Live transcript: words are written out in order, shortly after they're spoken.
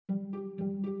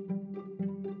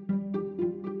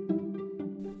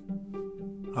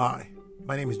Hi,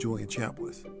 my name is Julian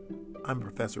Chambliss. I'm a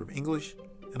professor of English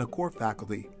and a core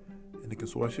faculty in the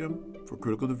Consortium for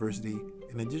Critical Diversity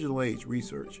in the Digital Age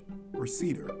Research, or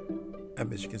CEDAR, at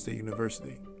Michigan State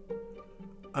University.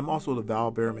 I'm also the Val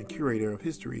Berriman Curator of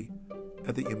History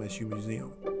at the MSU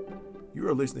Museum. You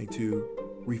are listening to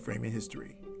Reframing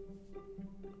History.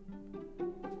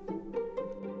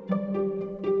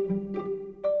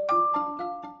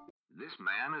 This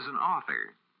man is an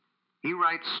author. He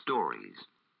writes stories.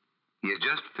 He has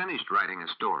just finished writing a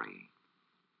story.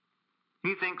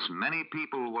 He thinks many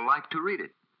people will like to read it,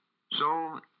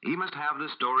 so he must have the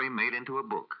story made into a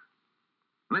book.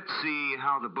 Let's see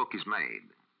how the book is made.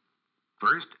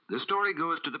 First, the story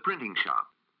goes to the printing shop.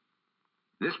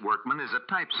 This workman is a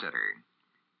typesetter.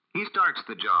 He starts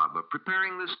the job of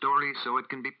preparing the story so it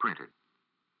can be printed.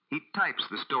 He types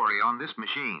the story on this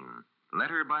machine,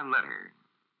 letter by letter.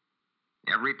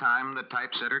 Every time the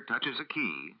typesetter touches a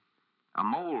key, a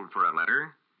mold for a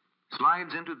letter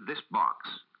slides into this box.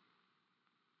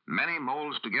 Many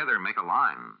molds together make a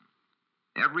line.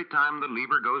 Every time the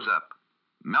lever goes up,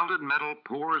 melted metal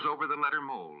pours over the letter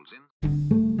molds.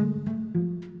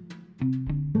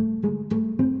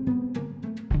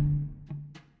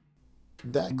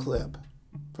 That clip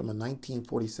from a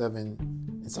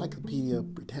 1947 Encyclopedia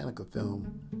Britannica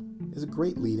film is a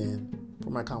great lead-in for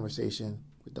my conversation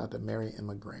with Dr. Mary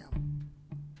Emma Graham.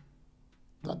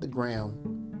 Dr.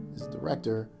 Graham is the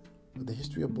director of the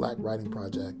History of Black Writing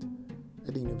Project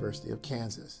at the University of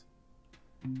Kansas.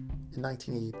 In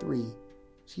 1983,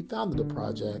 she founded the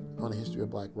project on the history of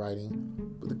Black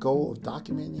writing with the goal of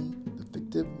documenting the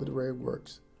fictive literary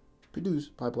works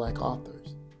produced by Black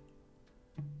authors.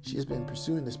 She has been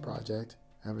pursuing this project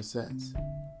ever since.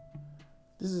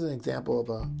 This is an example of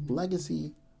a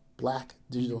legacy Black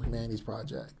digital humanities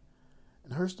project,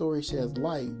 and her story sheds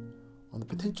light on the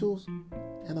potentials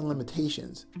and the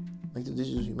limitations linked to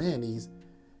digital humanities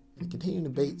and the continuing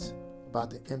debates about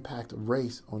the impact of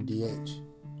race on DH.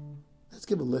 Let's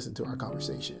give a listen to our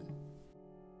conversation.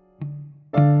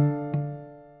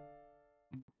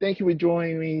 Thank you for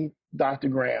joining me, Dr.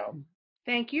 Graham.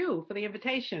 Thank you for the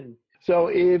invitation.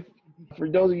 So for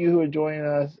those of you who are joining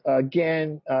us,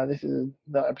 again, this is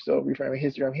the episode of Reframing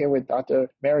History. I'm here with Dr.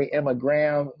 Mary Emma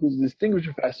Graham, who's a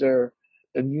distinguished professor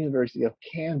at the University of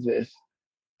Kansas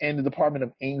in the Department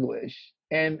of English.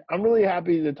 And I'm really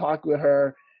happy to talk with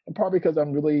her, and partly because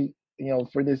I'm really,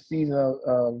 for this season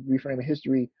of Reframing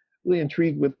History, really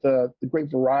intrigued with the great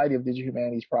variety of digital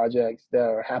humanities projects that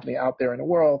are happening out there in the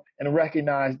world, and to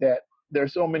recognize that there are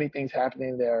so many things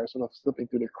happening that are sort of slipping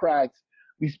through the cracks,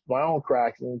 at least my own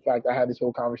cracks. And in fact, I had this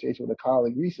whole conversation with a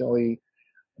colleague recently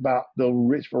about the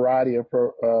rich variety of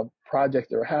projects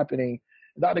that are happening.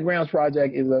 Dr. Graham's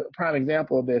project is a prime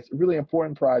example of this, a really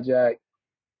important project.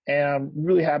 And I'm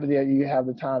really happy that you have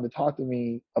the time to talk to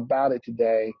me about it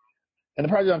today. And the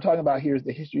project I'm talking about here is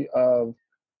the History of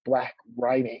Black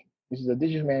Writing, which is a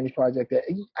digital humanities project that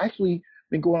has actually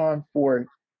been going on for,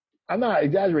 I'm not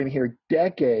exaggerating here,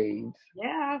 decades.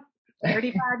 Yeah,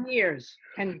 35 years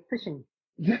and pushing.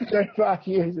 35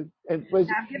 years. I'm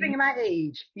giving my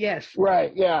age, yes.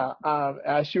 Right, yeah.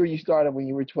 I'm sure you started when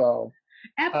you were 12.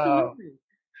 Absolutely.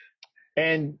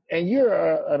 And you're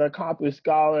an accomplished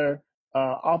scholar,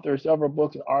 author of several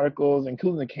books and articles,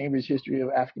 including the Cambridge History of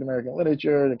African American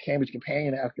Literature, the Cambridge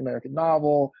Companion African American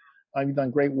Novel. You've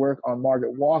done great work on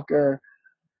Margaret Walker.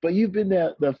 But you've been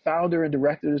the founder and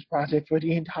director of this project for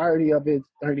the entirety of its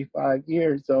 35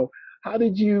 years. So how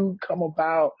did you come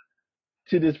about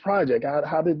to this project?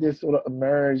 How did this sort of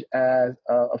emerge as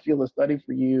a field of study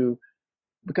for you?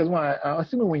 Because I'm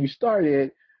assuming when you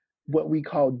started, what we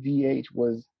call DH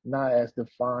was not as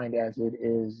defined as it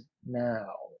is now.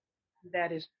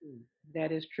 That is true.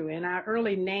 That is true. And our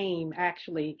early name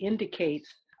actually indicates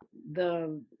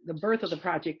the birth of the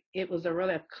project. It was a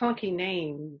really clunky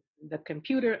name, the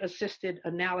Computer Assisted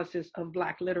Analysis of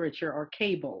Black Literature, or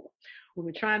CABLE. We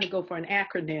were trying to go for an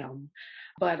acronym.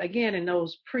 But again, in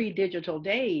those pre-digital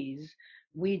days,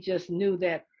 we just knew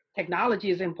that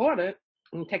technology is important,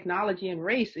 and technology and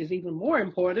race is even more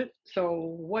important.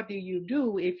 So what do you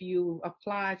do if you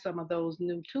apply some of those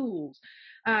new tools?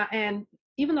 And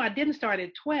even though I didn't start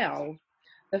at 12,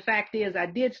 the fact is I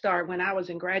did start when I was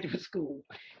in graduate school,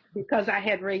 because I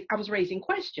was raising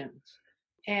questions.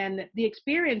 And the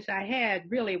experience I had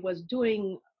really was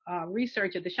doing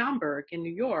research at the Schomburg in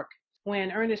New York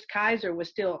when Ernest Kaiser was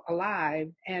still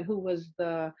alive, and who was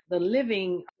the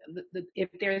living, if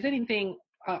there is anything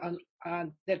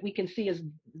that we can see as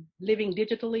living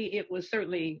digitally, it was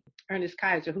certainly Ernest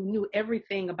Kaiser, who knew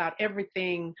everything, about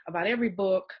every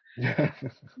book,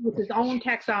 with his own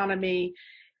taxonomy.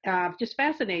 just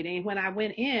fascinating. When I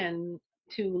went in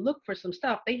to look for some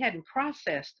stuff, they hadn't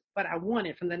processed what I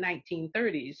wanted from the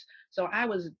 1930s. So I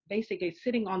was basically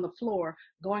sitting on the floor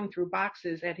going through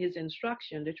boxes at his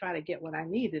instruction to try to get what I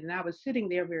needed. And I was sitting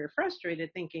there very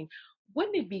frustrated thinking,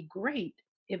 wouldn't it be great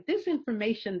if this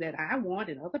information that I want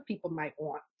and other people might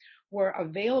want were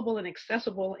available and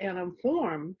accessible in a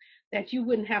form that you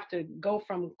wouldn't have to go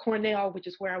from Cornell, which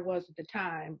is where I was at the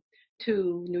time,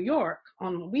 to New York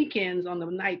on weekends on the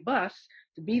night bus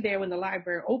to be there when the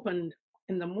library opened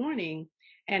in the morning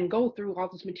and go through all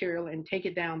this material and take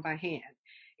it down by hand.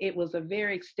 It was a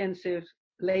very extensive,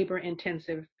 labor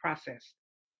intensive process.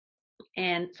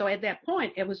 And so at that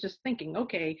point, it was just thinking,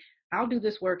 okay, I'll do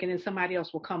this work and then somebody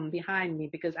else will come behind me,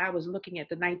 because I was looking at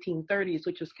the 1930s,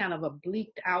 which was kind of a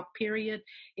bleaked out period.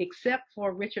 Except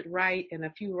for Richard Wright and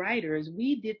a few writers,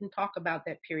 we didn't talk about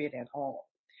that period at all.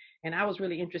 And I was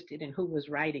really interested in who was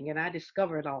writing, and I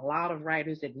discovered a lot of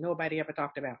writers that nobody ever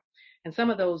talked about. And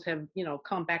some of those have,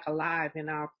 come back alive in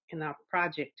our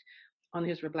project on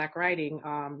History of Black Writing.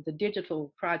 The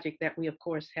digital project that we, of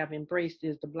course, have embraced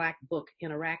is the Black Book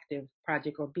Interactive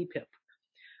Project, or BPIP.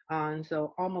 And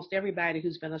so almost everybody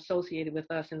who's been associated with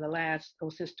us in the last,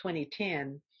 since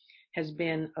 2010, has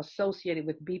been associated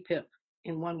with BPIP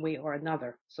in one way or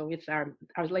another. So it's our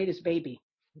latest baby.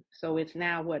 So it's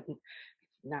now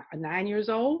 9 years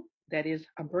old. That is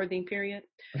a birthing period.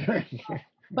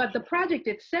 But the project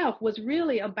itself was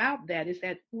really about that.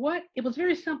 It was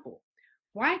very simple.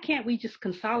 Why can't we just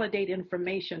consolidate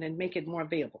information and make it more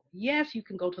available? Yes, you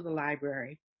can go to the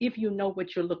library if you know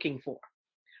what you're looking for.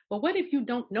 But what if you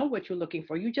don't know what you're looking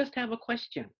for? You just have a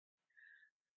question.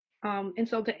 And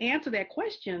so to answer that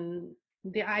question,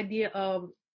 the idea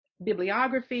of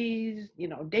bibliographies,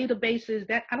 databases,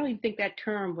 that I don't even think that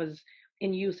term was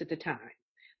in use at the time,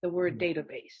 the word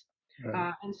database.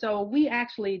 Right. And so we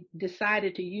actually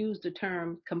decided to use the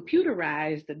term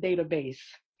computerized database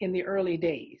in the early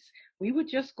days. We were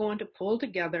just going to pull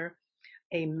together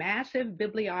a massive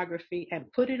bibliography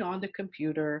and put it on the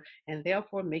computer, and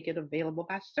therefore make it available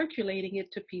by circulating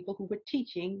it to people who were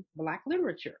teaching Black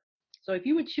literature. So if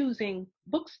you were choosing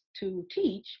books to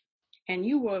teach and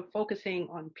you were focusing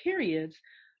on periods,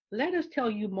 let us tell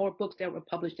you more books that were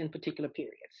published in particular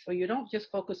periods. So you don't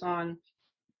just focus on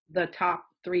the top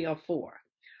 3 or 4.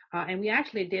 And we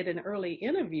actually did an early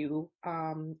interview,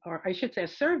 or I should say a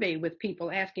survey with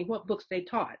people asking what books they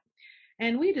taught.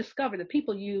 And we discovered that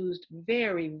people used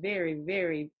very, very,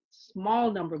 very small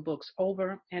number of books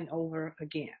over and over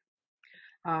again.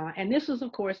 And this was,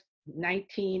 of course,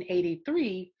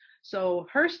 1983. So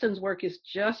Hurston's work is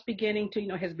just beginning to,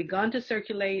 has begun to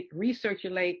circulate,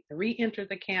 recirculate, re-enter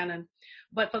the canon.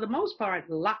 But for the most part,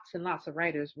 lots and lots of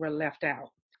writers were left out.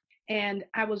 And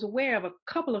I was aware of a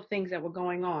couple of things that were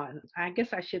going on. I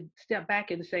guess I should step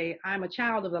back and say I'm a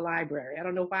child of the library. I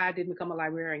don't know why I didn't become a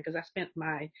librarian, because I spent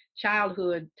my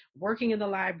childhood working in the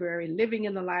library, living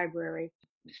in the library,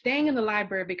 staying in the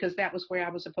library because that was where I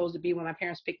was supposed to be when my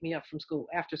parents picked me up from school,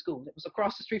 after school. It was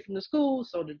across the street from the school,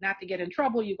 so not to get in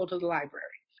trouble, you go to the library.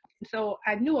 So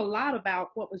I knew a lot about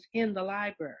what was in the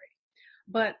library.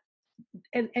 But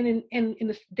in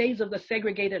the days of the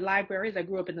segregated libraries, I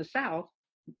grew up in the South,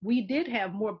 we did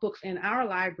have more books in our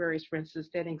libraries, for instance,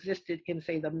 than existed in,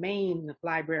 say, the main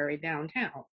library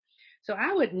downtown. So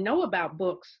I would know about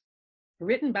books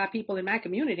written by people in my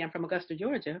community. I'm from Augusta,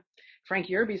 Georgia, Frank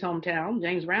Yerby's hometown,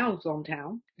 James Brown's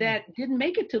hometown, that didn't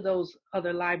make it to those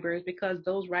other libraries because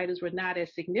those writers were not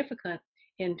as significant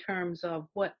in terms of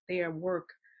what their work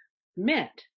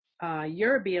meant.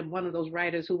 Yerby, one of those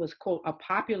writers who was, quote, a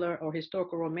popular or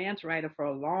historical romance writer for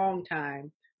a long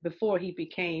time, before he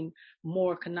became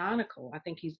more canonical. I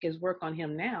think his work on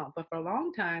him now, but for a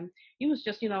long time, he was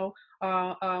just,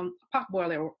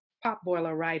 potboiler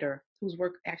writer whose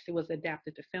work actually was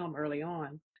adapted to film early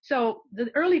on. So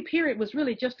the early period was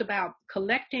really just about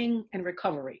collecting and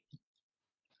recovery,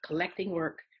 collecting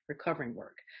work, recovering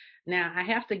work. Now, I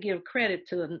have to give credit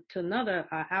to another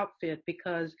outfit,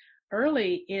 because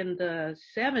early in the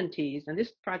 70s, and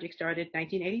this project started in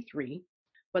 1983,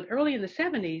 but early in the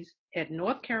 70s, at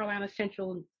North Carolina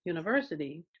Central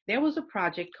University, there was a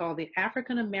project called the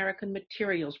African American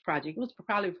Materials Project. It was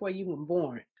probably before you were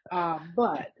born.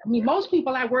 But I mean, most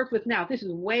people I work with now, this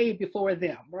is way before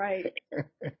them, right?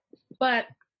 But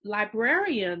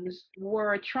librarians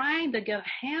were trying to get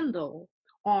a handle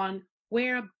on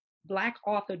where Black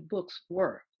authored books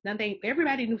were. Now,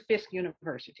 everybody knew Fisk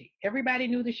University. Everybody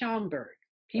knew the Schomburg.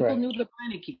 People knew the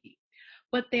Beinecke.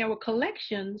 But there were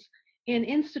collections in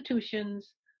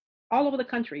institutions all over the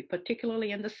country,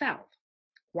 particularly in the South,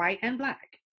 white and Black,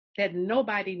 that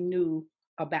nobody knew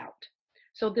about.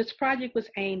 So this project was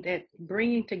aimed at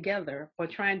bringing together or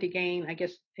trying to gain, I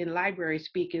guess in library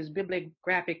speak, is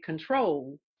bibliographic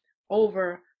control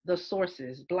over the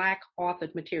sources, Black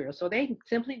authored material. So they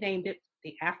simply named it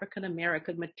the African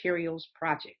American Materials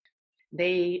Project.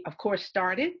 They, of course,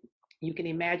 started. You can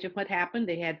imagine what happened.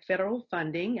 They had federal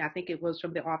funding. I think it was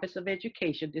from the Office of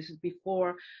Education. This is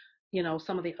before,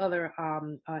 some of the other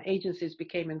agencies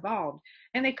became involved,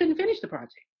 and they couldn't finish the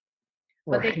project.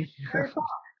 But they got Right. very far.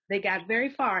 They got very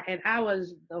far, and I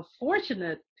was the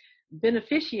fortunate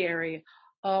beneficiary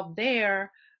of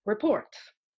their reports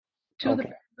to the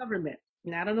Okay. government.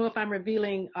 Now I don't know if I'm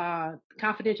revealing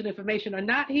confidential information or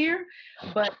not here,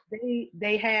 but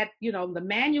they had the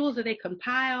manuals that they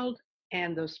compiled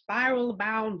and the spiral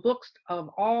bound books of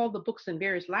all the books in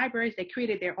various libraries. They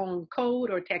created their own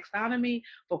code or taxonomy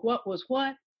for what was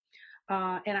what,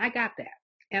 and I got that.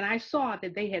 And I saw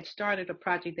that they had started a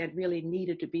project that really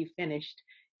needed to be finished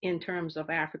in terms of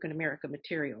African American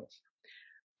materials.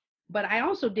 But I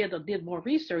also did more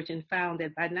research and found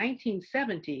that by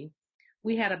 1970,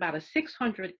 we had about a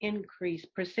 600%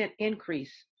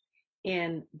 increase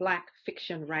in Black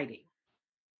fiction writing,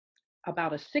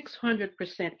 about a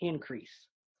 600% increase.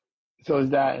 So is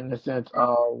that in the sense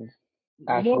of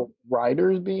More actual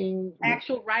writers being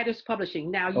actual writers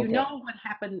publishing. Now, you okay? know what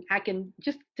happened. I can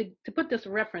just to put this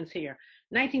reference here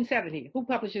 1970, who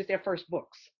publishes their first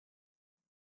books?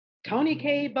 Toni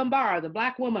Cade Bambara, The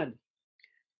Black Woman,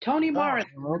 Toni Oh,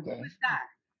 Morrison, The okay. Bluest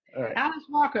Eye, All right. Alice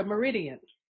Walker, Meridian.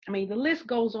 I mean, the list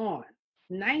goes on.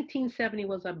 1970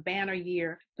 was a banner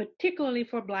year, particularly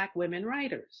for Black women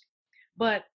writers.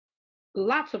 But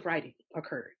lots of writing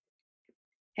occurred.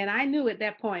 And I knew at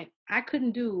that point I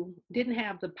didn't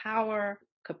have the power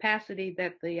capacity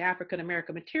that the African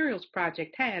American Materials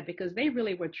Project had, because they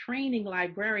really were training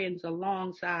librarians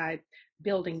alongside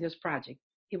building this project.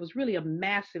 It was really a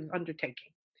massive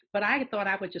undertaking. But I thought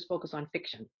I would just focus on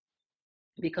fiction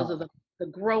because of Oh, the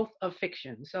growth of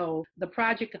fiction. So the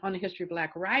project on the history of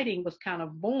Black writing was kind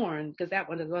of born, because that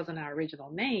wasn't our original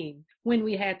name, when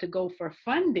we had to go for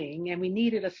funding and we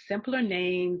needed a simpler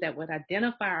name that would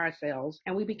identify ourselves,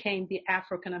 and we became the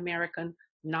African American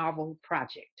Novel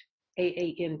Project,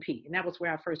 AANP. And that was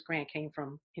where our first grant came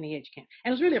from, NEH came.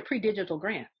 And it was really a pre-digital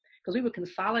grant, because we were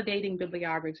consolidating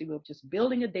bibliography. We were just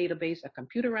building a database, a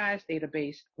computerized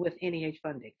database with NEH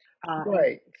funding. And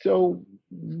right. So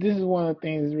this is one of the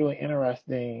things that's really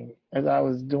interesting. As I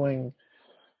was doing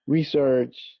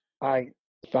research, I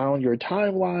found your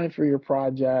timeline for your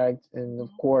project, and of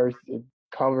course, it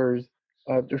covers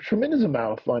a tremendous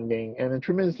amount of funding and a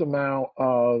tremendous amount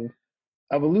of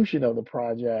evolution of the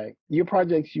project. Your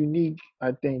project's unique,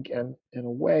 I think, in a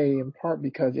way, in part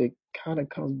because it kind of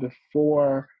comes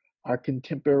before our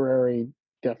contemporary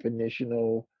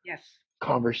definitional yes,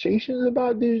 conversations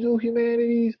about digital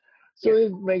humanities. So yes.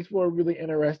 it makes for a really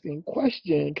interesting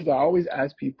question, because I always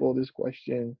ask people this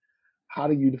question: how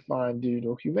do you define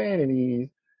digital humanities?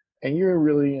 And you're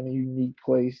really in a unique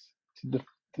place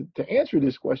to answer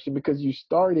this question, because you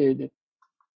started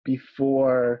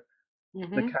before the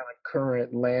Hmm. kind of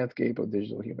current landscape of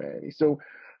digital humanities. So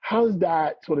how's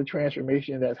that sort of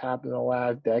transformation that's happened in the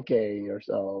last decade or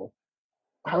so?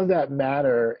 How does that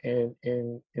matter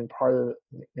in part of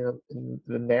in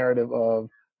the narrative of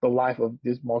the life of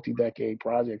this multi-decade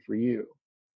project for you?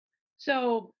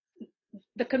 So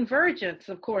the convergence,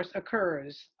 of course,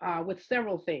 occurs with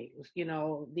several things.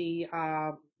 The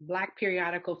Black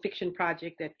Periodical Fiction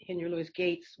Project that Henry Louis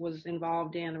Gates was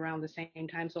involved in around the same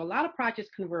time. So a lot of projects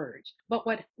converge. But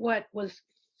what was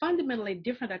fundamentally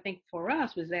different, I think, for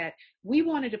us was that we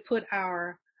wanted to put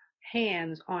our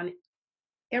hands on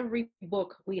every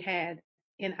book we had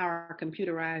in our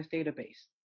computerized database.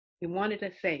 We wanted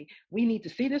to say, we need to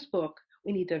see this book.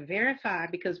 We need to verify,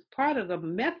 because part of the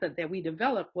method that we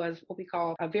developed was what we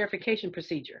call a verification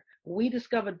procedure. We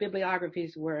discovered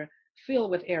bibliographies were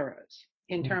filled with errors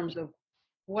in terms of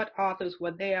what authors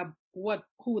were there,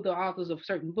 who the authors of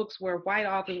certain books were, white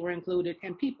authors were included,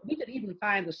 and people. We could even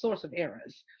find the source of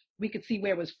errors. We could see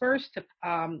where it was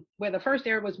where the first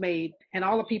error was made, and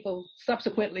all the people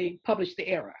subsequently published the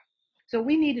error. So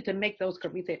we needed to make those.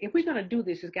 We said, if we're going to do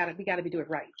this, we got to do it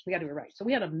right. We got to do it right. So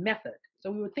we had a method.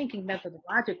 So we were thinking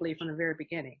methodologically from the very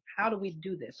beginning. How do we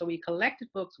do this? So we collected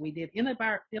books. We did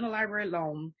interlibrary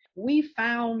loan. We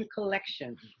found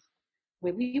collections.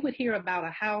 When we would hear about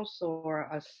a house or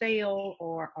a sale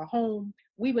or a home,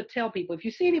 we would tell people, if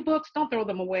you see any books, don't throw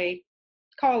them away.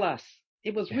 Call us.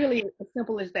 It was really as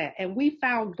simple as that. And we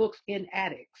found books in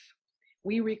attics.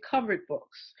 We recovered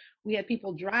books. We had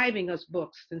people driving us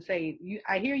books and say,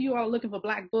 I hear you are looking for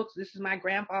Black books. This is my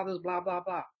grandfather's blah, blah,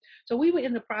 blah. So we were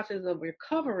in the process of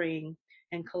recovering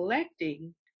and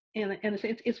collecting. And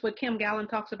it's what Kim Gallen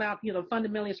talks about,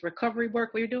 fundamentally it's recovery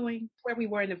work we're doing, where we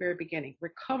were in the very beginning,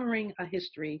 recovering a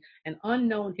history, an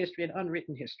unknown history, an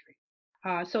unwritten history.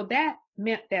 So that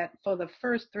meant that for the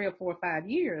first 3 or 4 or 5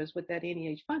 years with that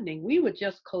NEH funding, we were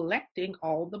just collecting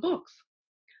all the books.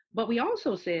 But we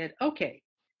also said, okay,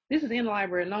 this is in the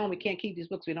library alone. We can't keep these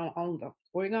books. We don't own them.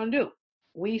 What are we going to do?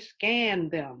 We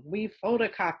scanned them. We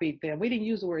photocopied them. We didn't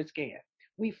use the word scan.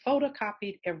 We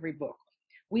photocopied every book.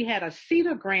 We had a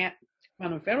CETA grant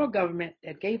from the federal government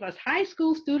that gave us high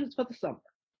school students for the summer.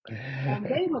 And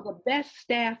they were the best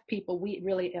staff people we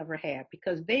really ever had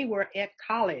because they were at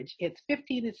college. It's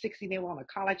 15 and 16. They were on a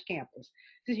college campus.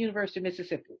 This is University of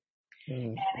Mississippi.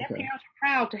 And their parents were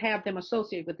proud to have them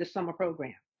associate with this summer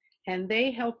program. And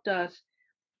they helped us,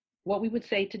 what we would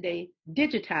say today,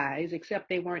 digitize, except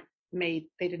they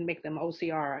didn't make them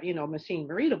OCR, machine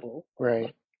readable.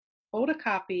 Right.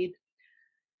 Photocopied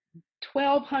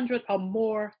 1,200 or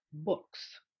more books.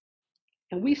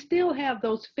 And we still have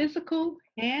those physical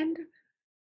and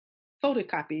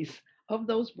photocopies of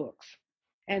those books.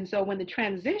 And so when the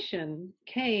transition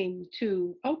came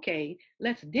to, okay,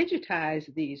 let's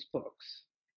digitize these books,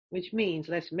 which means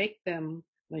let's make them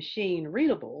machine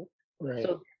readable, right.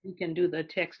 so we can do the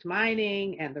text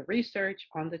mining and the research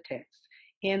on the text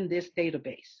in this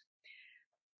database.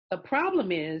 The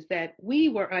problem is that we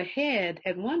were ahead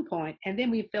at one point and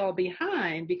then we fell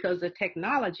behind because the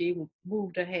technology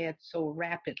moved ahead so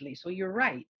rapidly. So you're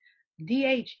right.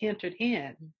 DH entered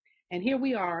in, and here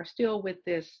we are still with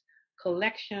this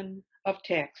collection of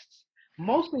texts,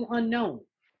 mostly unknown.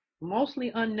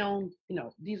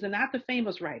 These are not the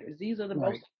famous writers. These are the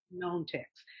most known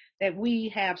texts that we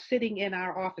have sitting in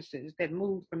our offices that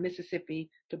moved from Mississippi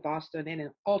to Boston and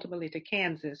ultimately to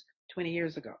Kansas 20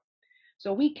 years ago.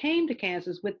 So we came to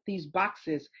Kansas with these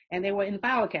boxes, and they were in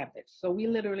file cabinets. So we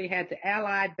literally had the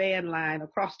Allied band line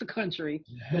across the country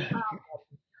with file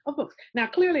cabinets of books. Now,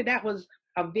 clearly that was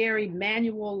a very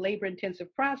manual,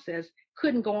 labor-intensive process.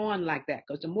 Couldn't go on like that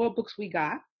because the more books we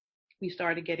got, we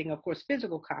started getting, of course,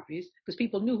 physical copies because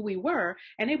people knew who we were,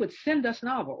 and they would send us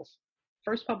novels,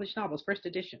 first published novels, first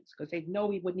editions, because they know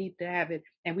we would need to have it,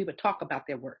 and we would talk about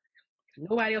their work. If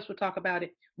nobody else would talk about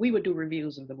it, we would do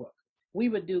reviews of the book. We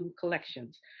would do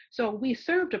collections. So we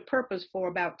served a purpose for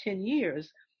about 10 years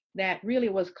that really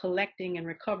was collecting and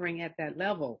recovering at that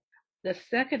level. The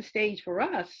second stage for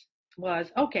us was,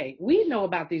 okay, we know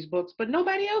about these books, but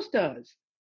nobody else does.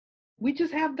 We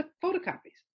just have the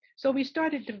photocopies. So we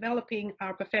started developing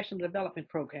our professional development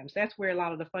programs. That's where a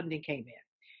lot of the funding came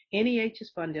in. NEH has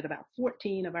funded about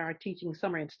 14 of our teaching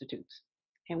summer institutes.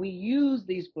 And we use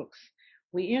these books.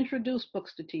 We introduce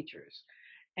books to teachers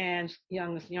and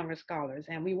younger scholars.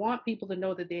 And we want people to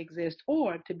know that they exist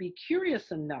or to be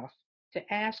curious enough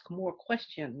to ask more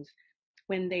questions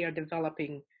when they are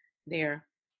developing their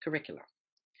curricula.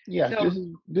 Yes, so,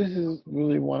 this is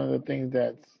really one of the things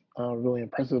that's really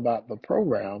impressive about the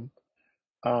program.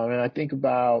 And I think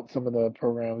about some of the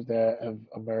programs that have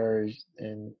emerged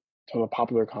in sort of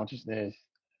popular consciousness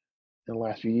in the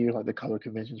last few years, like the Color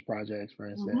Conventions projects, for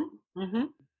instance. Mm-hmm.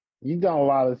 You've done a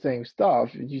lot of the same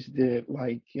stuff. You just did it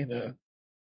like in a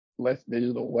less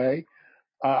digital way.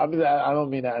 I don't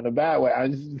mean that in a bad way. I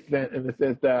just meant in the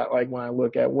sense that, like, when I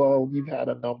look at, well, you've had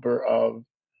a number of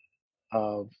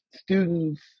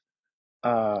students,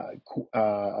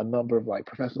 a number of like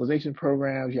professionalization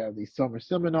programs. You have these summer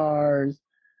seminars.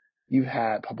 You've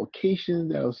had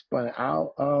publications that have spun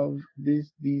out of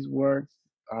these works.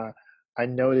 I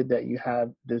noted that you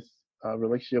have this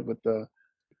relationship with the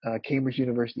Cambridge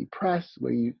University Press,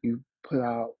 where you put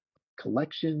out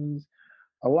collections,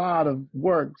 a lot of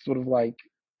work, sort of like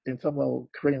in some level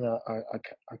creating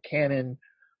a canon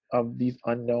of these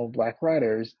unknown Black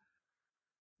writers,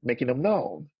 making them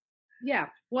known. Yeah,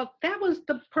 well, that was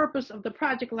the purpose of the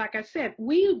project. Like I said,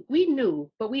 we knew,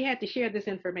 but we had to share this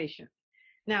information.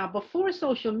 Now, before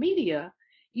social media,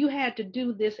 you had to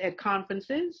do this at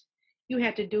conferences. You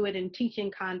had to do it in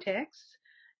teaching contexts.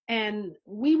 And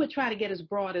we would try to get as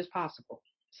broad as possible.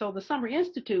 So the summer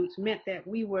institutes meant that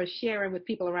we were sharing with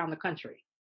people around the country.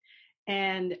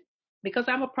 And because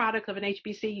I'm a product of an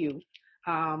HBCU,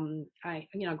 I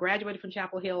graduated from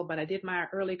Chapel Hill, but I did my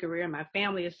early career. My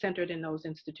family is centered in those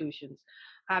institutions.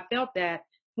 I felt that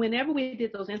whenever we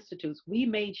did those institutes, we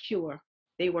made sure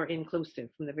they were inclusive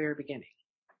from the very beginning.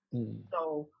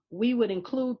 So we would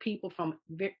include people from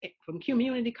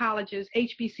community colleges,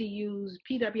 HBCUs,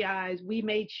 PWIs. We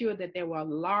made sure that there were a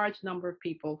large number of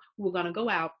people who were going to go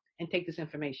out and take this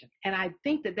information. And I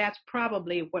think that that's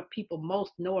probably what people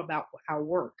most know about our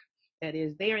work, That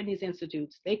is, they're in these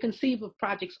institutes, they conceive of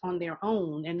projects on their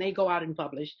own and they go out and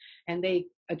publish, and they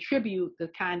attribute the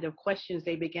kind of questions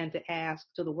they began to ask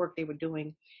to the work they were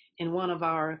doing in one of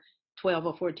our 12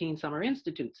 or 14 summer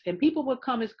institutes. And people would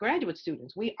come as graduate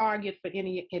students. We argued with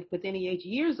NEH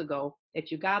years ago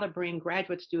that you got to bring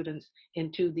graduate students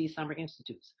into these summer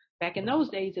institutes. Back in those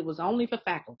days, it was only for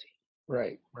faculty.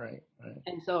 Right, right, right.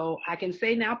 And so I can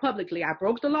say now publicly, I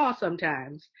broke the law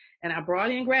sometimes, and I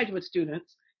brought in graduate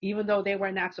students, even though they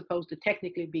were not supposed to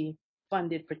technically be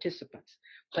funded participants.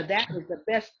 But that was the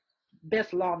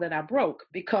best law that I broke,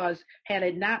 because had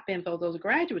it not been for those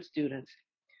graduate students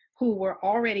who were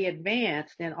already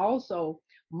advanced and also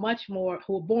much more,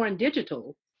 who were born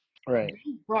digital, right,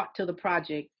 they brought to the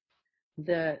project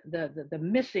the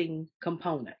missing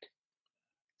component.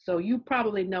 So you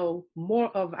probably know more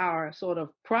of our sort of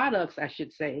products, I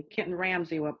should say. Kenton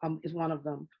Ramsey is one of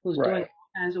them, who's right. doing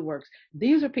all kinds of works.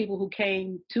 These are people who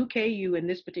came to KU in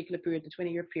this particular period, the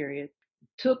 20-year period,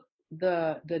 took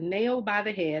the nail by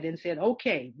the head and said,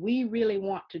 okay, we really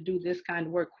want to do this kind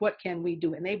of work. What can we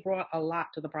do? And they brought a lot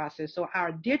to the process. So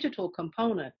our digital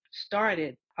component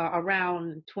started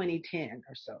around 2010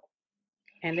 or so.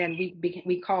 And then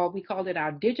we called it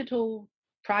our Digital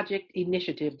Project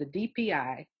Initiative, the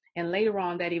DPI. And later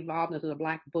on, that evolved into the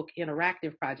Black Book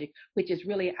Interactive Project, which is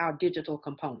really our digital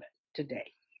component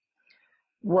today.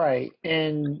 Right.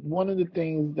 And one of the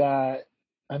things that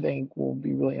I think will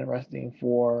be really interesting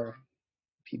for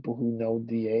people who know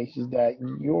DH is that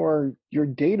your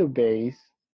database,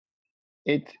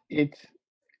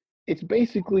 it's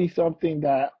basically something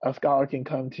that a scholar can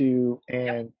come to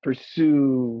and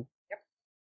pursue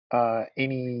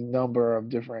any number of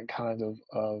different kinds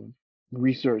of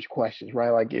research questions, right?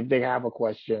 Like if they have a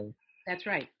question. That's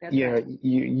right. That's yeah, right.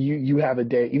 you have a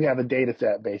data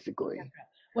set basically. That's right.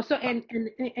 Well, so and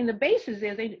the basis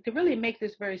is to really make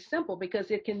this very simple,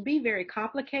 because it can be very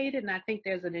complicated, and I think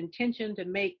there's an intention to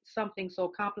make something so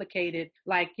complicated,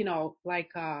 like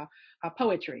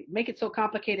poetry, make it so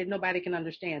complicated nobody can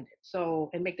understand it. So,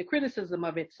 and make the criticism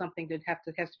of it something that has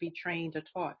to be trained or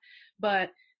taught.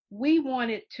 But we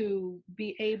wanted to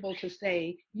be able to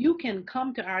say, you can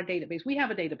come to our database. We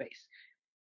have a database.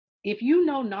 If you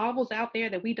know novels out there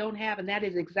that we don't have, and that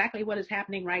is exactly what is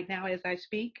happening right now as I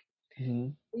speak. Mm-hmm.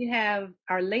 We have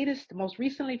our latest, most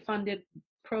recently funded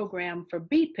program for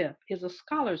BPIP is a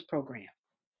scholars program.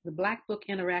 The Black Book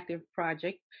Interactive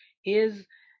Project is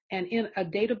a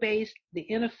database. The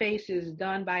interface is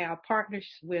done by our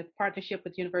partnership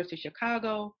with University of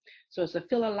Chicago. So it's a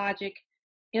philologic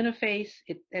interface.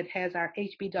 It has our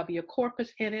HBW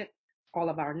corpus in it, all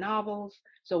of our novels.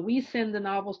 So we send the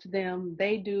novels to them.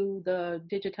 They do the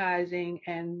digitizing,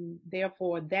 and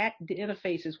therefore the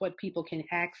interface is what people can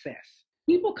access.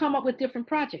 People come up with different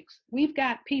projects. We've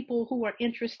got people who are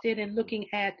interested in looking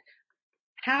at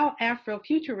how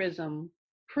Afrofuturism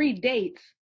predates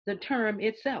the term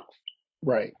itself.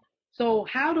 Right. So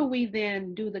how do we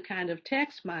then do the kind of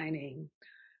text mining,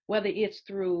 whether it's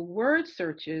through word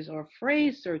searches or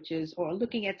phrase searches or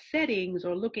looking at settings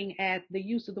or looking at the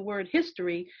use of the word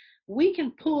history? We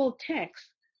can pull text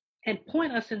and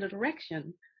point us in the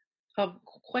direction of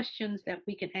questions that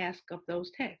we can ask of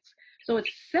those texts. So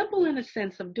it's simple in a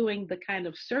sense of doing the kind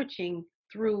of searching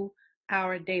through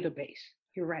our database.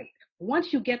 You're right.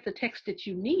 Once you get the text that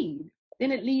you need,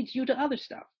 then it leads you to other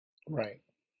stuff. Right.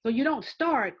 So you don't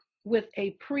start with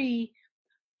a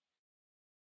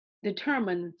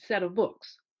predetermined set of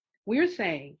books. We're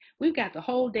saying we've got the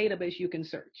whole database you can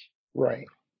search. Right.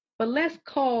 But let's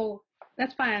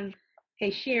find a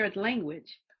shared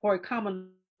language or a common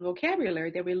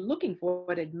vocabulary that we're looking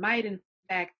for that might in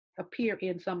fact appear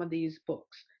in some of these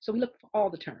books. So we look for all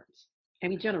the terms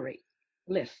and we generate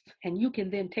lists, and you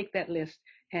can then take that list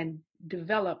and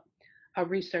develop a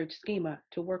research schema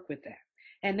to work with that.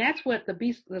 And that's what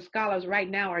the scholars right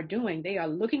now are doing. They are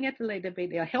looking at the database.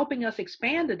 They are helping us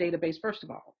expand the database, first of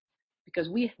all, because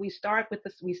we start with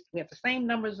this. We have the same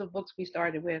numbers of books we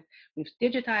started with. We've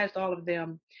digitized all of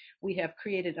them. We have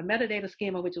created a metadata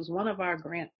schema, which is one of our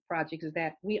grant projects. Is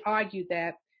that we argue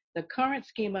that the current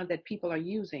schema that people are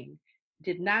using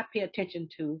did not pay attention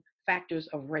to factors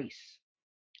of race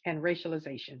and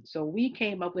racialization. So we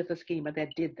came up with a schema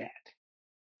that did that,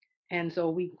 and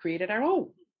so we created our own.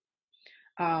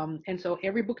 And so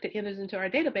every book that enters into our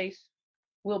database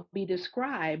will be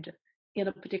described in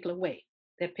a particular way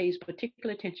that pays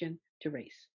particular attention to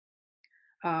race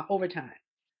over time.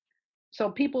 So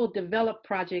people develop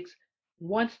projects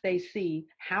once they see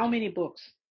how many books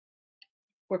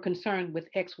were concerned with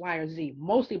X, Y, or Z.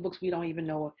 Mostly books we don't even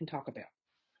know and talk about.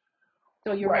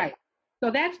 So you're right. So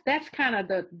that's kind of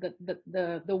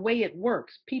the way it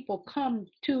works. People come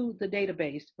to the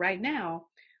database right now.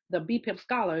 The BPIP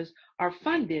scholars are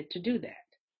funded to do that.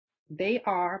 They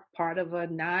are part of a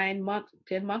 9 month,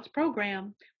 10 months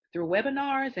program through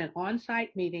webinars and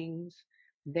on-site meetings.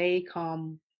 They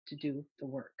come to do the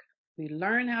work. We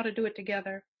learn how to do it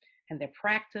together and they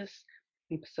practice.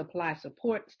 We supply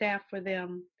support staff for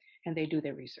them and they do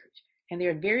their research. And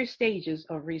they're at various stages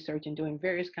of research and doing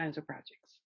various kinds of projects.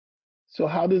 So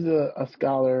how does a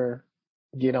scholar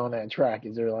get on that track?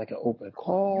 Is there like an open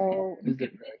call?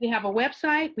 We have a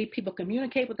website. People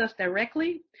communicate with us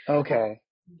directly. Okay.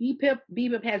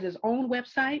 BPIP has its own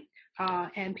website,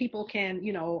 and people can,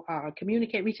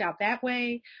 communicate, reach out that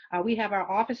way. We have our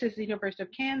offices at the University of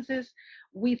Kansas.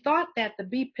 We thought that the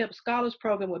BPIP Scholars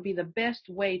Program would be the best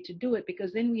way to do it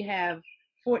because then we have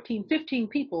 14, 15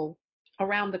 people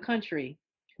around the country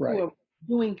Right. who are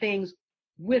doing things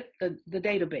with the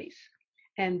database.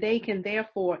 And they can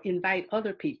therefore invite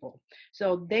other people.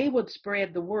 So they would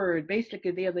spread the word.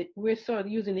 Basically, we're sort of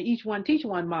using the each one teach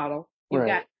one model. You've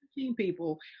got 15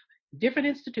 people, different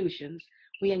institutions.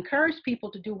 We encourage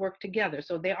people to do work together.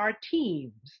 So there are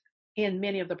teams in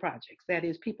many of the projects. That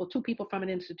is, two people from an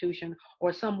institution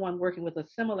or someone working with a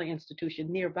similar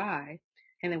institution nearby,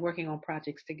 and they're working on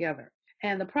projects together.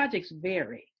 And the projects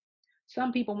vary.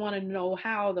 Some people want to know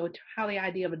how the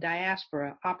idea of a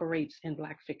diaspora operates in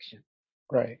Black fiction.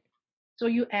 Right. So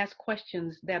you ask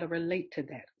questions that relate to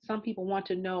that. Some people want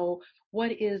to know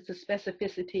what is the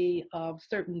specificity of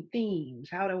certain themes?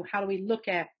 How do we look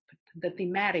at the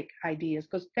thematic ideas?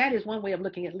 Because that is one way of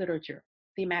looking at literature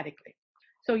thematically.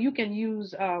 So you can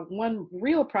use one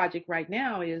real project right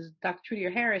now is Dr.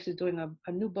 Trudia Harris is doing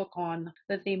a new book on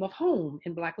the theme of home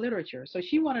in Black literature. So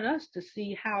she wanted us to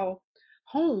see how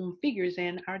home figures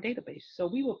in our database. So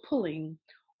we were pulling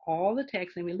all the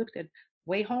text and we looked at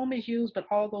way home is used, but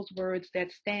all those words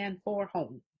that stand for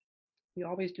home. We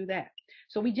always do that.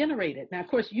 So we generate it. Now, of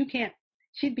course,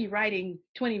 she'd be writing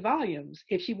 20 volumes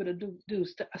if she would do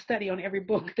a study on every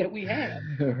book that we had.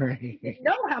 Right. We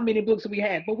know how many books we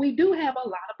had, but we do have a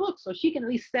lot of books. So she can at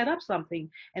least set up something.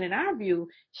 And in our view,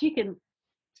 she can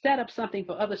set up something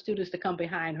for other students to come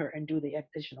behind her and do the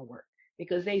additional work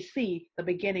because they see the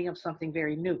beginning of something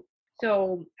very new.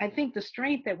 So I think the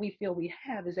strength that we feel we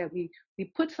have is that we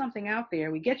put something out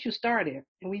there, we get you started,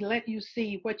 and we let you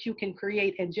see what you can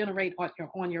create and generate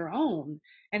on your own,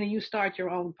 and then you start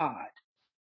your own pod.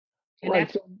 And Right.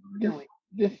 that's So what we're doing.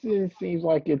 this seems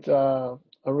like it's a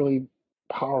really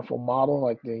powerful model,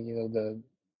 like the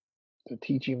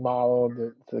teaching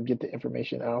model to get the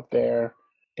information out there,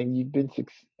 and you've been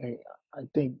I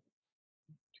think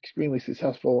extremely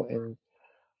successful in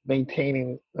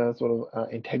maintaining sort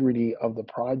of integrity of the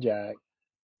project.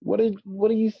 What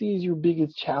do you see as your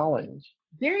biggest challenge?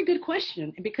 Very good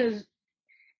question, because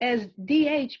as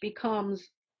DH becomes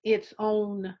its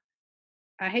own,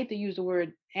 I hate to use the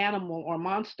word animal or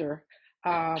monster,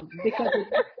 because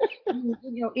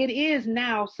it is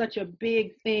now such a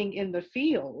big thing in the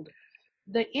field.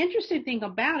 The interesting thing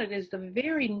about it is the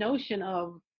very notion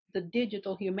of the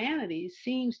digital humanities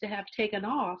seems to have taken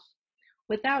off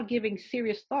without giving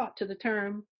serious thought to the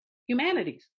term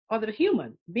humanities or the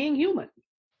human, being human.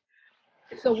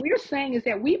 So we're saying is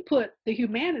that we put the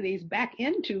humanities back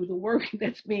into the work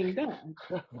that's being done.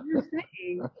 We're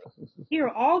saying here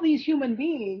are all these human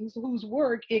beings whose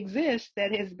work exists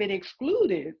that has been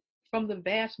excluded from the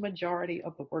vast majority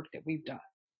of the work that we've done.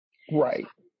 Right.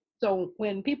 So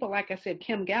when people, like I said,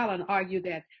 Kim Gallen, argue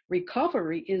that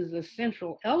recovery is the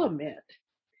central element,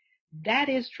 that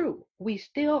is true. We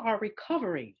still are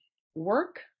recovering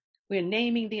work. We're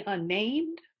naming the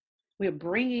unnamed. We're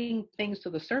bringing things to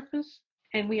the surface.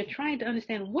 And we are trying to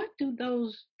understand, what do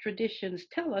those traditions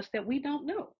tell us that we don't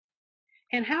know?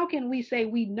 And how can we say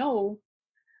we know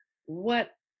what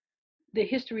the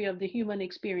history of the human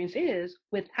experience is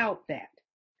without that?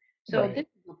 So Right. this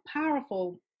is a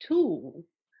powerful tool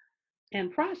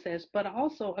and process, but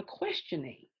also a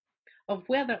questioning of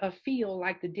whether a field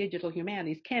like the digital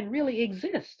humanities can really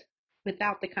exist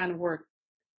without the kind of work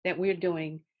that we're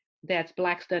doing that's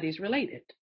Black studies related.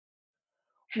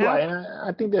 How? Right. And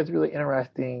I think that's really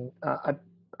interesting.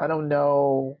 I don't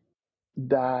know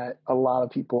that a lot of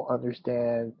people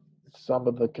understand some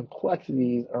of the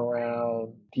complexities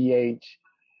around DH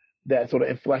that sort of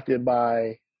inflected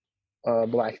by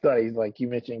Black studies. Like you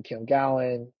mentioned, Kim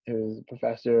Gallen, who's a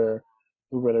professor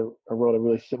who wrote a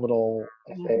really seminal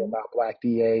essay about Black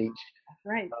DH.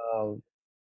 Right. Um,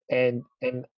 and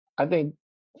I think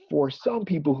for some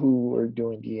people who are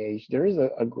doing DH, there is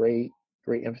a great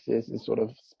emphasis in sort of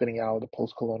spinning out the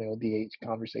post-colonial DH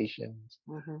conversations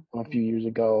a few years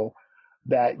ago.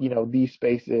 that, you know, these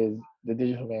spaces, the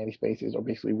digital humanity spaces, are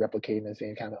basically replicating the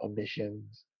same kind of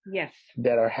omissions Yes.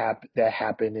 that are that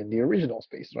happened in the original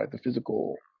spaces, right? The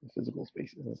physical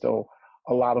spaces. And so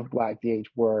a lot of Black DH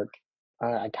work,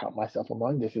 I count myself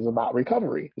among this, is about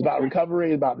recovery. It's about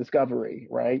recovery, about discovery,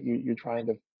 right? You're trying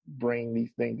to bring these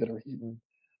things that are hidden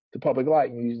to public light,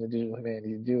 and you're using the digital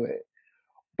humanity to do it.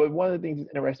 But one of the things that's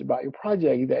interesting about your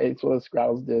project is that it sort of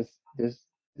straddles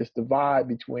this divide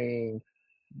between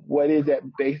what is at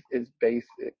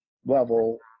basic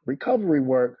level recovery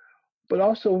work, but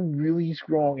also really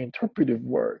strong interpretive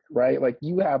work, right? Like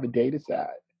you have a data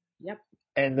set, Yep.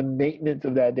 and the maintenance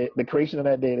of that, the creation of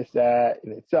that data set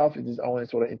in itself is its own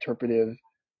sort of interpretive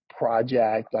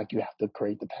project. Like you have to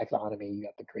create the taxonomy, you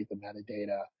have to create the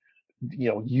metadata, you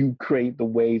know, you create the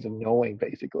ways of knowing,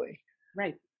 basically.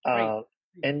 Right.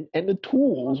 And the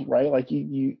tools, right? Like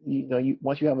you know,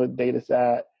 once you have a data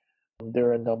set, there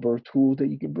are a number of tools that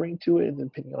you can bring to it, and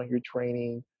depending on your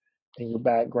training and your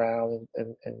background,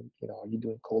 and you know, are you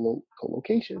doing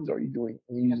co-locations? Are you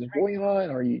using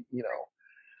Voyon? Are you know?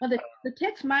 Well, the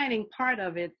text mining part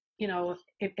of it, you know,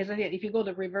 as I said, if you go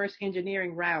the reverse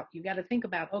engineering route, you got to think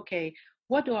about, okay,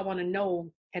 what do I want to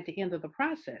know at the end of the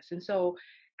process? And so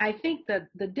I think that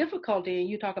the difficulty, and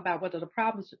you talk about what are the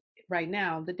problems right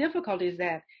now, the difficulty is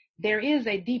that there is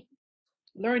a deep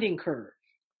learning curve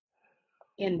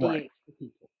in Right. DH for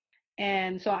people.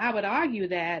 And so I would argue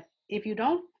that if you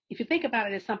think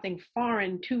about it as something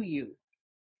foreign to you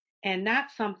and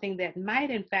not something that might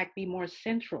in fact be more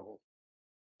central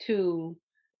to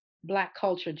Black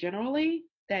culture generally,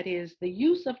 that is, the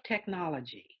use of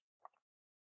technology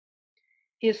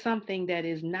is something that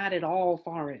is not at all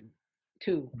foreign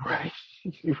to Black.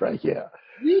 Right. Right. Yeah.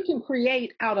 We can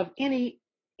create out of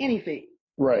anything.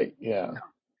 Right. Yeah.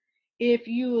 If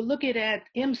you look at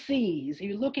MCs,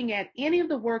 you're looking at any of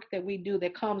the work that we do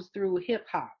that comes through hip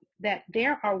hop, that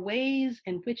there are ways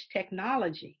in which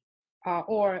technology,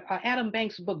 or Adam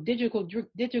Banks' book, Digital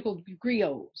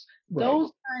Griots, Right.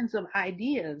 those kinds of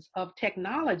ideas of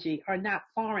technology are not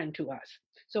foreign to us.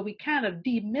 So we kind of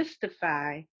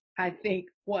demystify, I think,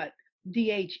 what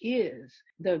DH is,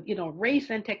 the, you know, race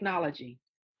and technology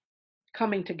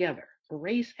coming together,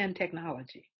 race and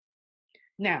technology.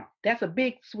 Now, that's a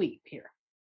big sweep here.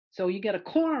 So you get a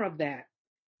corner of that.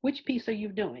 Which piece are you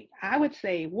doing? I would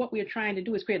say what we're trying to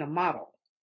do is create a model.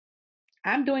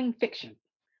 I'm doing fiction.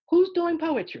 Who's doing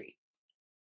poetry?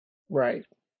 Right.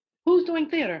 Who's doing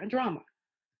theater and drama?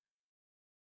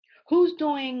 Who's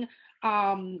doing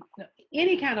um,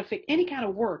 any kind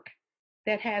of work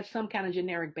that has some kind of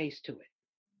generic base to it?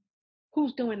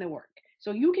 Who's doing the work?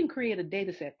 So you can create a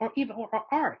data set, or even or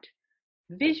art,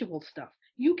 visual stuff.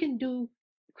 You can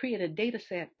create a data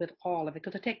set with all of it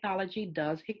because the technology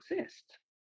does exist.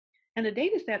 And the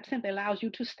data set simply allows you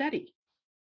to study,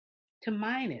 to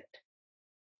mine it.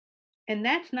 And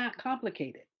that's not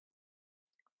complicated.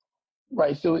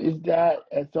 Right. So is that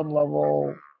at some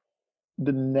level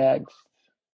the next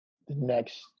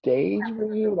stage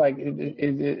for you? Like,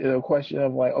 is it a question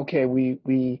of like, okay,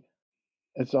 we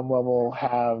at some level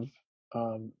have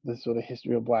this sort of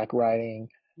history of Black writing.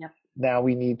 Yep. Now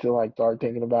we need to like start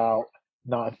thinking about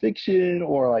nonfiction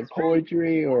or like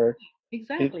poetry, or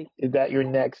Exactly. is that your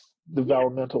next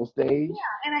developmental stage?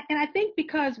 Yeah. And I think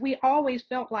because we always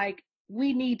felt like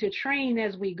we need to train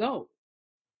as we go.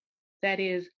 That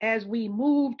is, as we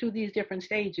move to these different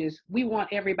stages, we want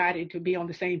everybody to be on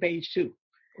the same page too.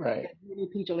 Right. As many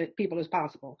people as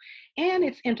possible. And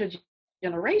it's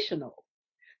intergenerational.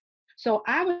 So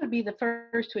I would be the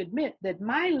first to admit that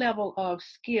my level of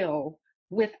skill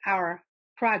with our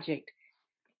project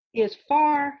is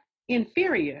far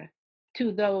inferior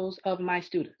to those of my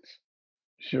students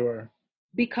Sure.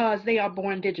 because they are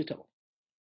born digital.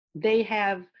 They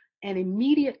have an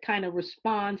immediate kind of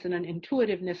response and an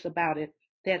intuitiveness about it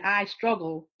that I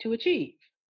struggle to achieve.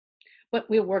 But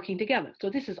we're working together. So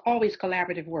this is always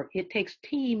collaborative work. It takes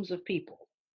teams of people.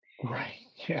 Right.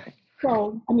 Yeah.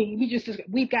 So, I mean,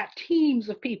 we've got teams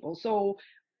of people. So,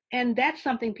 and that's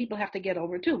something people have to get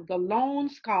over too. The lone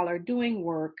scholar doing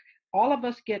work, all of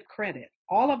us get credit.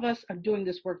 All of us are doing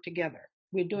this work together.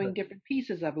 We're doing different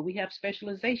pieces of it. We have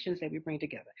specializations that we bring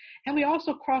together. And we're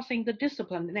also crossing the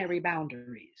disciplinary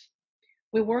boundaries.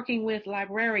 We're working with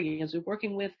librarians. We're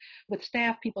working with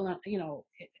staff people. You know,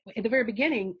 at the very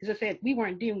beginning, as I said, we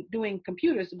weren't doing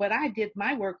computers, but I did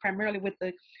my work primarily with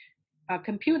the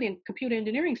computer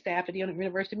engineering staff at the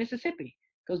University of Mississippi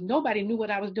because nobody knew what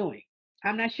I was doing.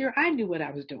 I'm not sure I knew what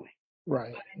I was doing.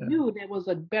 Right. But I knew there was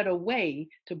a better way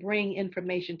to bring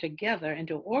information together and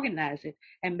to organize it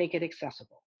and make it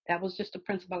accessible. That was just the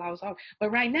principle I was on.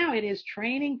 But right now it is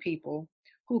training people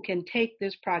who can take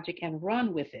this project and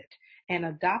run with it and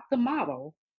adopt the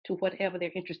model to whatever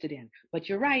they're interested in. But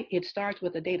you're right, it starts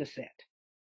with a data set.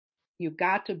 You've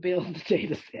got to build the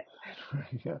data set.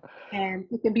 Yeah. And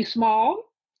it can be small,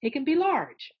 it can be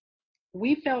large.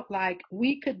 We felt like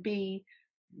we could be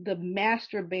the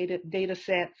master data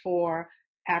set for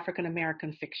African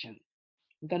American fiction,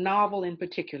 the novel in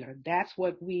particular. That's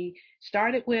what we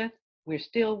started with, we're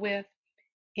still with.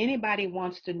 Anybody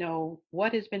wants to know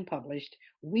what has been published,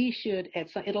 we should,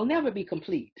 it'll never be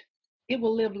complete. It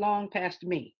will live long past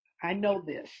me. I know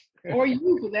this, or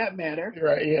you for that matter.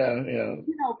 Right. Yeah. Yeah.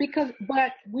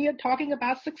 But we are talking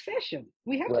about succession.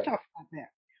 We have to Right. talk about that.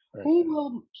 Right. Who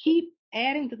will keep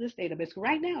adding to this database?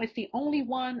 Right now, it's the only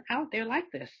one out there like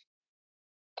this.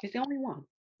 It's the only one.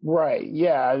 Right.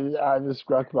 Yeah. I was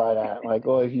struck by that. Like,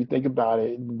 oh, if you think about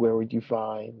it, where would you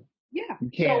find? Yeah. You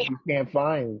can't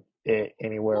find it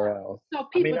anywhere else. So I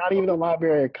mean, people, not even a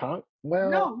Library of Congress.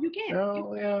 Well, no, you can't.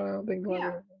 no, yeah, I don't think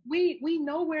Yeah, Library. we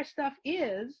know where stuff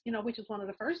is, which is one of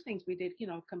the first things we did.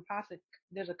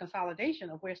 There's a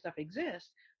consolidation of where stuff exists,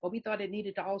 but we thought it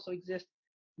needed to also exist,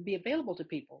 be available to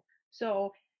people.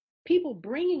 So people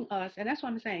bringing us, and that's what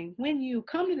I'm saying. When you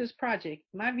come to this project,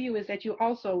 my view is that you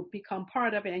also become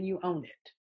part of it and you own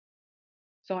it.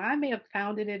 So I may have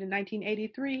founded it in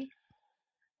 1983,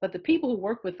 but the people who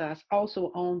work with us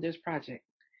also own this project.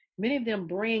 Many of them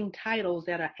bring titles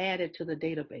that are added to the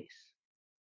database.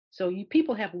 So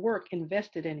people have work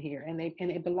invested in here, and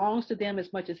it belongs to them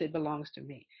as much as it belongs to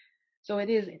me. So it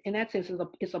is, in that sense,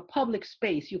 it's a public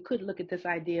space. You could look at this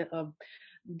idea of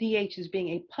DH as being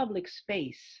a public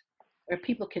space where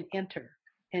people can enter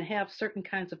and have certain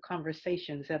kinds of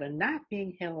conversations that are not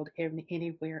being held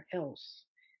anywhere else.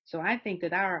 So I think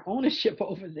that our ownership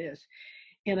over this,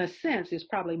 in a sense, is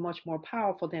probably much more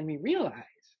powerful than we realize,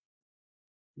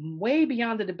 way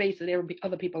beyond the debates that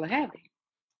other people are having.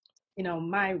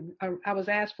 I was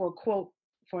asked for a quote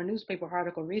for a newspaper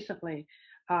article recently,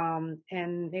 and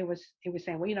it was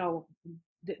saying, well,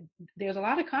 there's a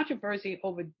lot of controversy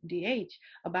over DH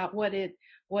about what it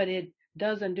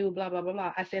doesn't do, blah blah blah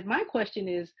blah. I said, my question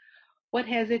is, what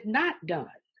has it not done?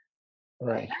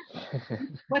 Right.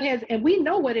 And we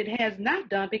know what it has not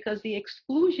done because the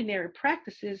exclusionary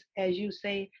practices, as you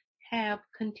say, have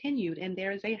continued, and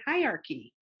there is a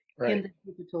hierarchy in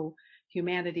the digital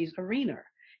humanities arena.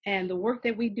 And the work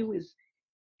that we do is,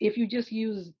 if you just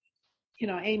use,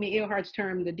 Amy Earhart's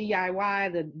term, the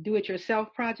DIY, the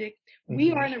do-it-yourself project,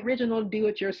 we are an original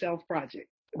do-it-yourself project,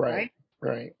 right?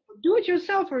 Right.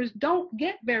 Do-it-yourselfers don't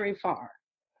get very far.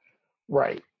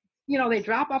 Right. They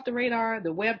drop off the radar,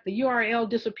 the URL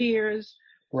disappears.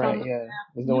 Right, yeah.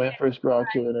 There's no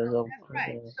infrastructure. There's no.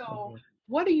 Right. So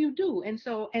what do you do? And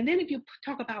then if you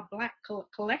talk about Black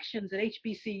collections at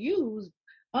HBCUs,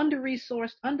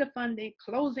 under-resourced, underfunded,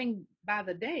 closing by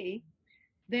the day,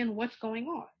 then what's going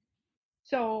on?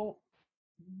 So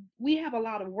we have a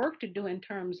lot of work to do in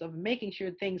terms of making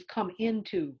sure things come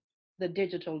into the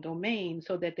digital domain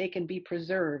so that they can be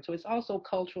preserved. So it's also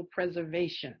cultural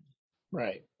preservation.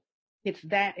 Right. It's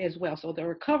that as well. So the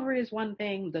recovery is one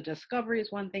thing, the discovery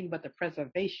is one thing, but the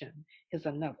preservation is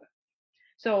another.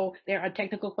 So there are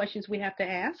technical questions we have to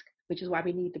ask, which is why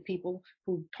we need the people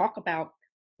who talk about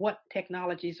what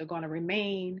technologies are going to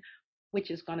remain,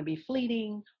 which is going to be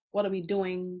fleeting, what are we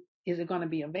doing, is it going to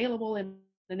be available in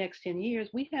the next 10 years?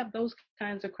 We have those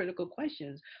kinds of critical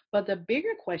questions. But the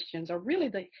bigger questions are really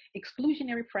the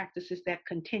exclusionary practices that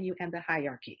continue and the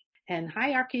hierarchy. And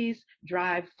hierarchies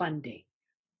drive funding.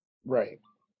 Right.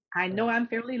 I know I'm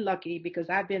fairly lucky because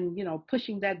I've been,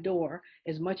 pushing that door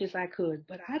as much as I could,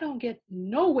 but I don't get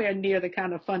nowhere near the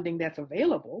kind of funding that's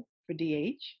available for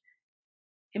DH.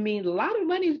 I mean, a lot of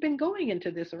money has been going into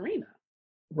this arena.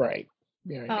 Right.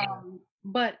 Yeah.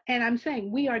 And I'm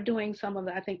saying we are doing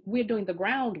I think we're doing the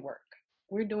groundwork.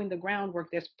 We're doing the groundwork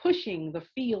that's pushing the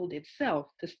field itself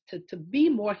to be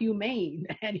more humane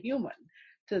and human,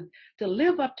 to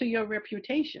live up to your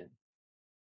reputation.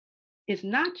 It's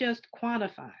not just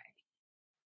quantifying.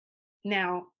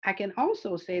 Now, I can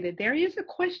also say that there is a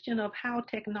question of how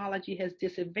technology has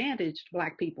disadvantaged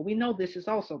Black people. We know this is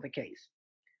also the case.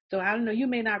 So I don't know, you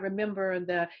may not remember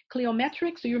the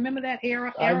Cliometrics. Do you remember that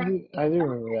era? I do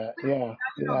remember that. Yeah.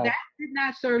 That did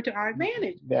not serve to our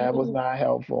advantage. That was not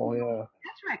helpful. Yeah.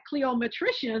 That's right.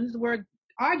 Cliometricians were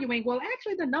arguing, well,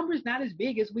 actually the number's not as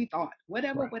big as we thought.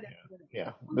 Whatever.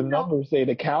 Yeah. The numbers say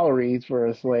the calories for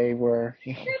a slave were.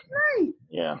 That's right.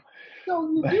 Yeah. So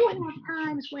you do have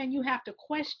times when you have to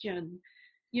question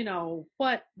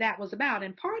what that was about.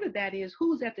 And part of that is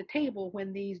who's at the table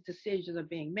when these decisions are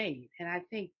being made. And I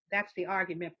think that's the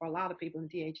argument for a lot of people in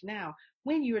DH now.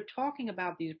 When you're talking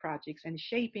about these projects and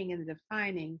shaping and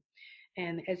defining,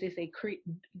 and as they say,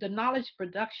 the knowledge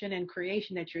production and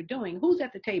creation that you're doing, who's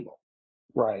at the table?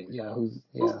 Right. Yeah. Who's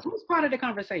part of the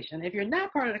conversation? If you're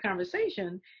not part of the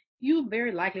conversation, you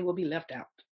very likely will be left out.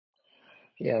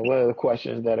 Yeah. What are the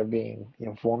questions that are being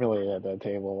formulated at that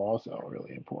table also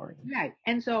really important. Right.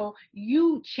 And so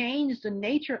you change the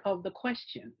nature of the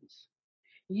questions.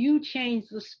 You change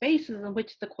the spaces in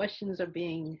which the questions are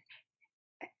being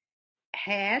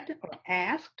had or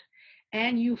asked,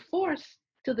 and you force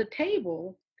to the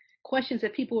table questions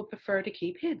that people would prefer to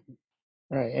keep hidden.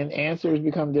 Right, and answers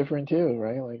become different too,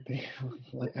 right? Like the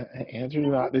answers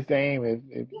are not the same if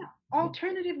Yeah,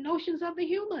 alternative notions of the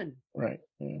human. right.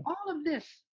 Yeah. All of this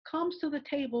comes to the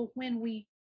table when we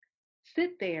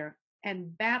sit there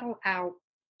and battle out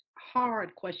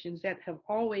hard questions that have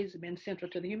always been central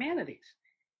to the humanities,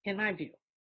 in my view.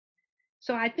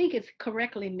 So I think it's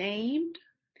correctly named,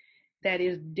 that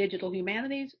is digital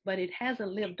humanities, but it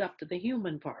hasn't lived up to the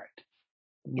human part.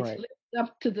 It's Right. lived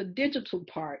up to the digital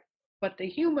part, but the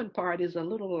human part is a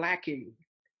little lacking.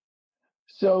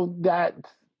 So that's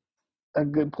a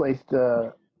good place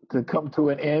to come to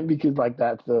an end because like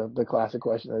that's the classic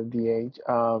question of DH.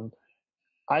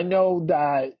 I know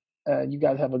that you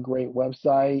guys have a great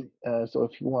website. So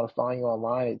if you want to find you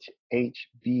online, it's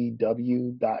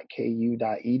hvw.ku.edu.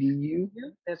 Yeah,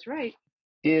 that's right.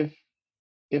 If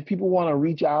people want to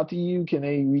reach out to you, can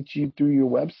they reach you through your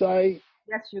website?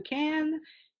 Yes, you can.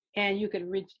 And you can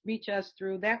reach us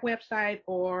through that website,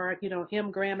 or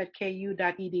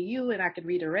mgraham@ku.edu, and I could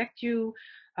redirect you,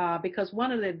 because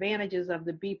one of the advantages of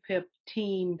the BPIP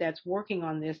team that's working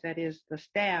on this, that is the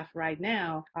staff right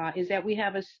now, is that we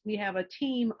have a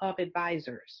team of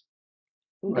advisors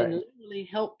who can Right. literally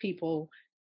help people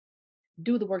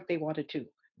do the work they wanted to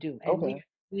do. And Okay.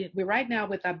 we're right now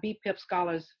with our BPIP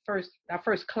scholars, our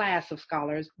first class of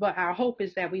scholars, but our hope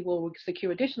is that we will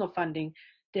secure additional funding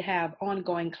to have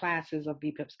ongoing classes of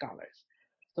BPIP scholars.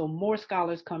 So more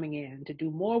scholars coming in to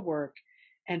do more work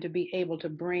and to be able to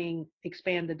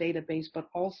expand the database, but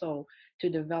also to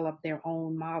develop their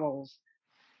own models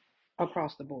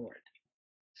across the board.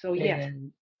 So yes,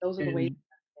 And those are the ways.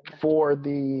 and for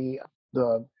the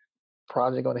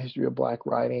project on the history of Black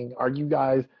writing, are you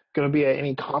guys going to be at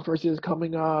any conferences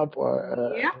coming up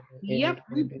or Yep, yep.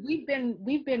 anything?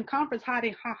 We've been conference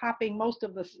hopping most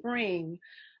of the spring,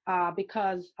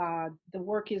 because the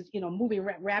work is moving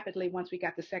rapidly. Once we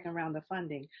got the second round of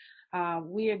funding,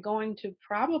 we are going to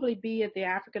probably be at the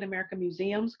African American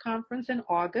Museums Conference in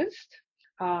August.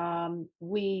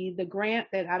 The grant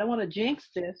that, I don't want to jinx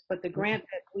this, but the grant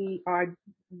that we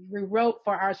wrote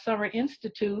for our summer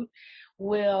institute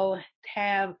will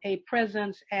have a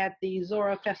presence at the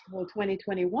Zora Festival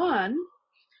 2021,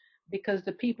 because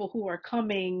the people who are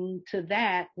coming to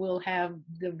that will have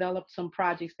developed some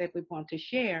projects that we want to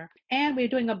share. And we're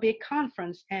doing a big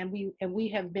conference, and we've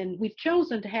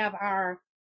chosen to have our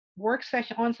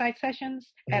on-site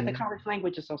sessions at the College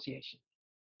Language Association.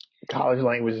 College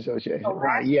Language Association. So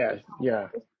Right. Yes. Yeah.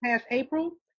 this past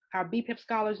April, our BPIP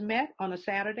scholars met on a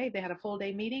Saturday. They had a full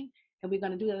day meeting, and we're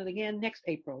going to do that again next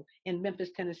April in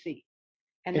Memphis, Tennessee.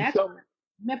 And And that's so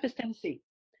Memphis, Tennessee.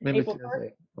 Memphis, April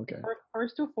Tennessee. Okay.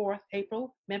 1st through 4th,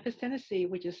 April, Memphis, Tennessee,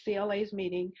 which is CLA's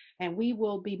meeting, and we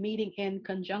will be meeting in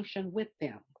conjunction with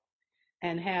them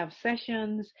and have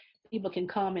sessions. People can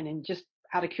come in and just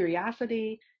out of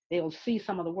curiosity, they'll see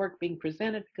some of the work being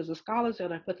presented, because the scholars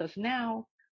that are with us now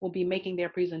will be making their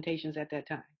presentations at that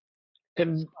time.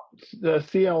 And the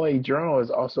CLA Journal is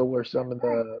also where some of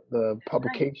the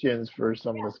publications for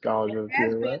some of the scholars have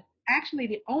appeared, right? Actually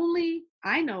the only,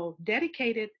 I know,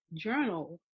 dedicated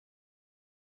journal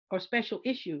or special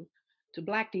issue to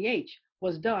Black DH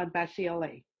was done by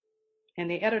CLA, and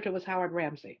the editor was Howard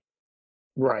Ramsey.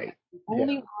 Right. The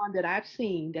only one that I've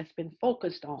seen that's been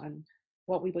focused on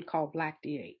what we would call Black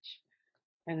DH.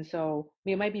 And so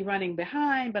we may be running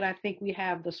behind, but I think we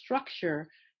have the structure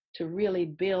to really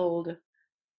build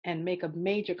and make a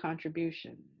major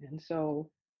contribution. And so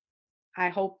I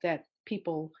hope that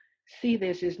people see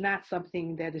this as not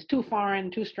something that is too foreign,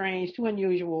 too strange, too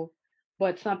unusual,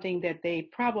 but something that they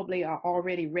probably are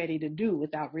already ready to do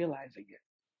without realizing it.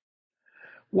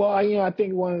 Well, I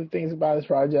think one of the things about this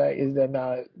project is that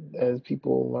now, as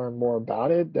people learn more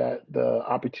about it, that the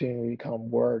opportunity to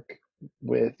come work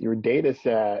with your data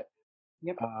set,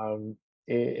 Yep.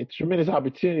 It's a tremendous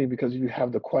opportunity because you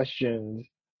have the questions.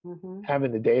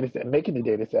 Having the data set, making the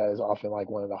data set is often like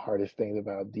one of the hardest things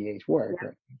about DH work. Yeah.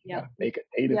 Right? Yeah. Make a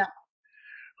data set.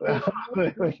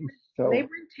 It's So labor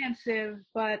intensive,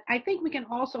 but I think we can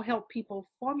also help people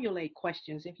formulate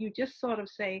questions. If you just sort of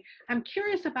say, I'm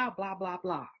curious about blah, blah,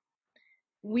 blah,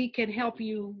 we can help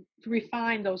you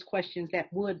refine those questions that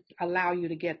would allow you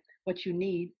to get what you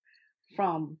need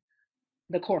from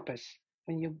the corpus.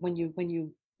 When you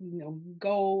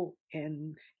go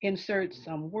and insert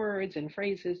some words and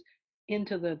phrases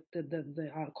into the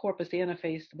corpus, the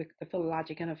interface, the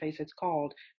philologic interface it's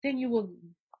called, then you will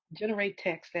generate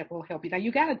text that will help you. Now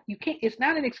you can't, it's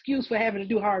not an excuse for having to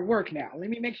do hard work now. Let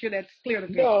me make sure that's clear to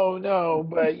people. no,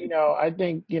 but I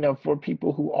think for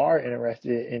people who are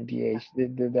interested in DH,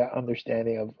 that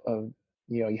understanding of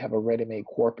you have a ready-made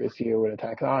corpus here with a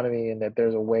taxonomy, and that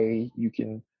there's a way you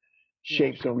can Yeah.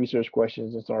 shape some research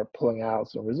questions and start pulling out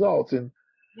some results, and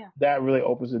Yeah. that really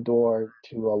opens the door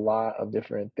to a lot of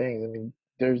different things. I mean,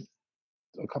 there's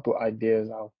a couple of ideas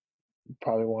I'll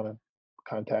probably want to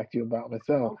contact you about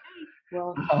myself. Okay.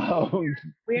 Well, Um,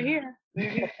 we're here. We're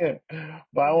here.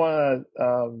 but I want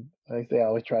to, like I say, I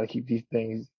always try to keep these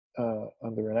things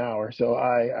under an hour. So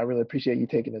I really appreciate you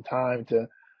taking the time to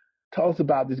tell us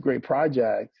about this great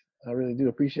project. I really do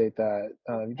appreciate that.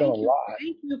 You've done a Thank you. lot.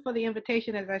 Thank you for the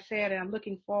invitation, as I said, and I'm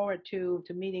looking forward to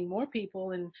meeting more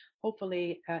people and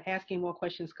hopefully asking more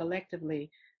questions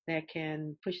collectively that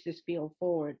can push this field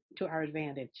forward to our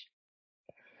advantage.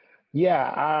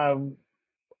 Yeah,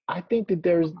 I think that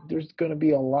there's going to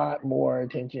be a lot more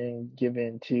attention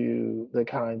given to the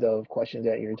kinds of questions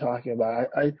that you're talking about.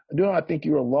 I do not think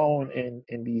you're alone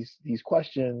in these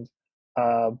questions,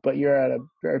 but you're at a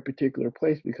very particular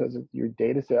place because of your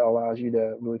data set allows you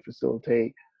to really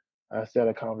facilitate a set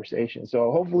of conversations.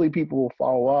 So hopefully people will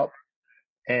follow up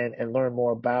and learn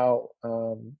more about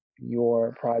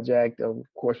your project. Of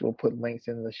course, we'll put links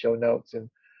in the show notes and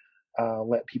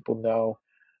let people know.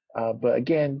 But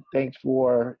again, thanks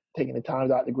for taking the time,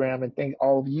 Dr. Graham, and thank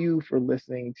all of you for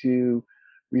listening to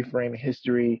Reframing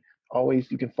History.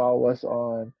 Always, you can follow us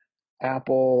on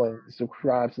Apple and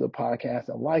subscribe to the podcast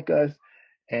and like us,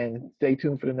 and stay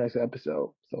tuned for the next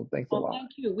episode. So thanks a Well, lot.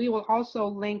 thank you. We will also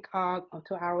link to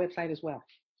our website as well.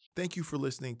 Thank you for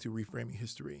listening to Reframing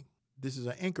History. This is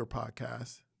an Anchor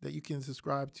podcast that you can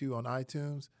subscribe to on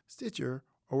iTunes, Stitcher,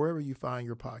 or wherever you find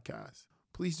your podcasts.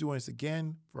 Please join us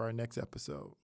again for our next episode.